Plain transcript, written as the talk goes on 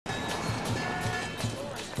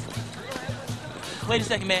Wait a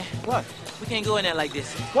second, man. What? We can't go in there like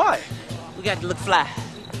this. Why? We got to look fly.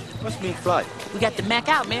 What's mean fly? We got to mac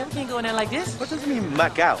out, man. We can't go in there like this. What does it mean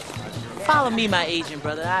mac out? Follow me, my agent,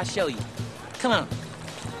 brother. I'll show you. Come on.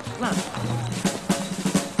 Come on.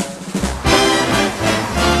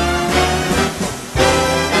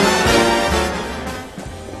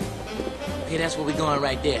 Okay, that's where we're going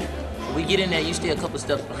right there. When we get in there, you stay a couple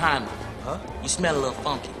steps behind me. Huh? You smell a little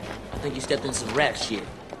funky. I think you stepped in some rap shit.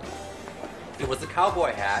 It was a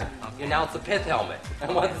cowboy hat. You now it's a pith helmet.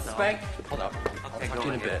 And what's the spank? Hold on. I'll talk to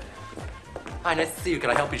you in a bit. Hi, nice to see you.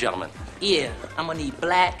 Can I help you, gentlemen? Yeah, I'm gonna need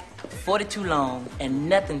black, 42 long, and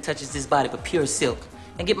nothing touches this body but pure silk.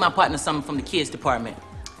 And get my partner something from the kids department.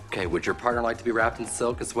 Okay, would your partner like to be wrapped in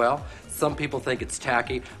silk as well? Some people think it's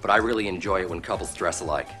tacky, but I really enjoy it when couples dress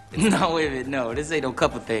alike. No, wait a minute, no. This ain't no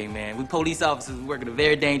couple thing, man. We police officers working a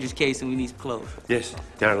very dangerous case and we need some clothes. Yes,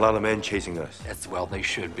 there are a lot of men chasing us. Yes, well, they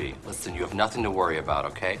should be. Listen, you have nothing to worry about,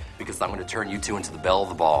 okay? Because I'm going to turn you two into the belle of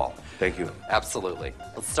the ball. Thank you. Absolutely.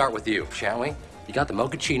 Let's start with you, shall we? You got the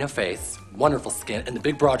mochaccino face, wonderful skin, and the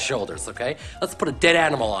big broad shoulders, okay? Let's put a dead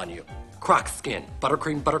animal on you. Croc skin,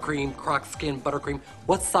 buttercream, croc skin, buttercream.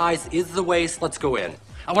 What size is the waist? Let's go in.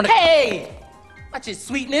 I want to... Hey! Watch his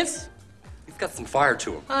sweetness. He's got some fire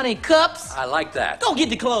to him. Honey cups. I like that. Go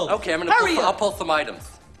get the clothes. Okay, Hurry up. I'll pull some items.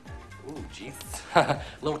 Ooh, Jesus.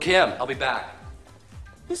 Little Kim, I'll be back.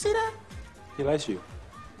 You see that? He likes you.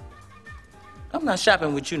 I'm not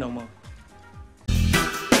shopping with you no more.